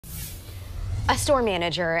A store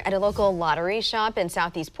manager at a local lottery shop in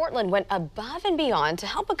Southeast Portland went above and beyond to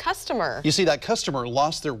help a customer. You see, that customer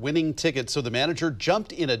lost their winning ticket, so the manager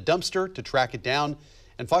jumped in a dumpster to track it down.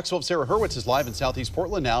 And Fox 12's Sarah Hurwitz is live in Southeast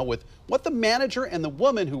Portland now with what the manager and the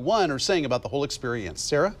woman who won are saying about the whole experience.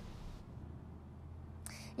 Sarah?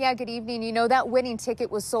 Yeah, good evening. You know, that winning ticket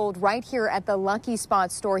was sold right here at the Lucky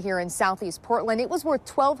Spot store here in Southeast Portland. It was worth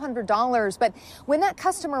 $1,200, but when that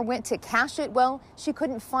customer went to cash it, well, she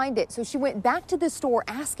couldn't find it. So she went back to the store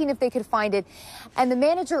asking if they could find it. And the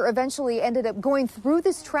manager eventually ended up going through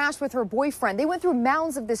this trash with her boyfriend. They went through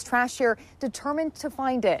mounds of this trash here, determined to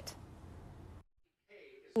find it.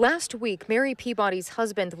 Last week, Mary Peabody's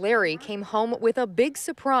husband, Larry, came home with a big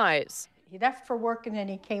surprise. He left for work and then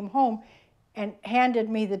he came home and handed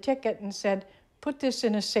me the ticket and said, put this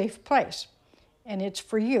in a safe place, and it's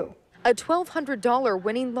for you. A $1,200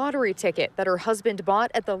 winning lottery ticket that her husband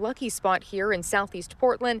bought at the Lucky Spot here in Southeast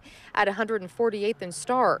Portland at 148th and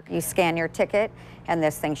Stark. You scan your ticket, and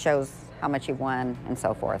this thing shows how much you won and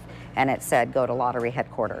so forth. And it said, go to lottery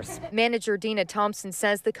headquarters. Manager Dina Thompson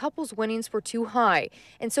says the couple's winnings were too high.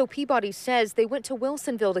 And so Peabody says they went to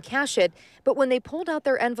Wilsonville to cash it, but when they pulled out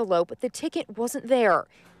their envelope, the ticket wasn't there.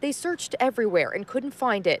 They searched everywhere and couldn't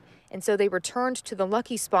find it. And so they returned to the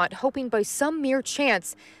Lucky Spot, hoping by some mere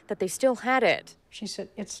chance that they still had it. She said,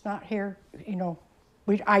 it's not here, you know,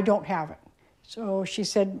 I don't have it. So she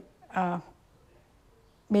said,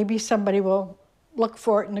 maybe somebody will look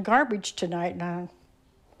for it in the garbage tonight. And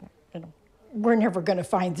you know, we're never going to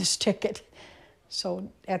find this ticket. So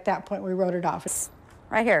at that point, we wrote it off.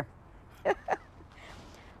 Right here.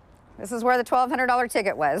 This is where the $1,200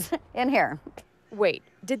 ticket was, in here. Wait,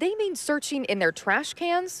 did they mean searching in their trash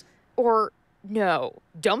cans? Or no,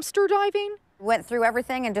 dumpster diving? Went through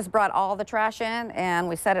everything and just brought all the trash in, and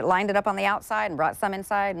we set it, lined it up on the outside and brought some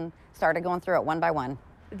inside and started going through it one by one.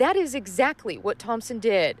 That is exactly what Thompson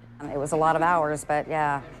did. It was a lot of hours, but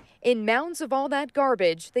yeah. In mounds of all that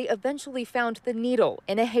garbage, they eventually found the needle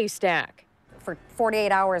in a haystack. For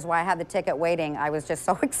 48 hours while I had the ticket waiting, I was just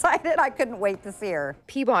so excited I couldn't wait to see her.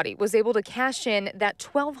 Peabody was able to cash in that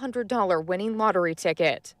 $1,200 winning lottery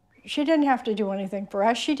ticket. She didn't have to do anything for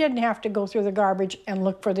us. She didn't have to go through the garbage and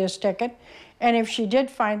look for this ticket. And if she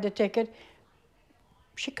did find the ticket,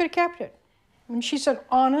 she could have kept it. I mean, she's an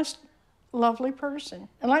honest, lovely person.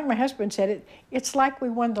 And like my husband said, it's like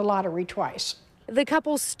we won the lottery twice. The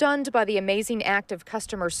couple stunned by the amazing act of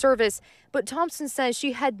customer service, but Thompson says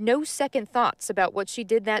she had no second thoughts about what she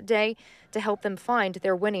did that day to help them find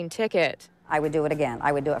their winning ticket. I would do it again.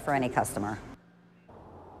 I would do it for any customer.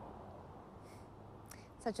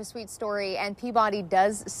 Such a sweet story, and Peabody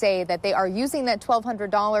does say that they are using that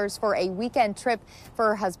 $1,200 for a weekend trip for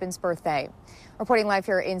her husband's birthday. Reporting live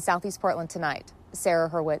here in Southeast Portland tonight, Sarah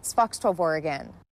Hurwitz, Fox 12 Oregon.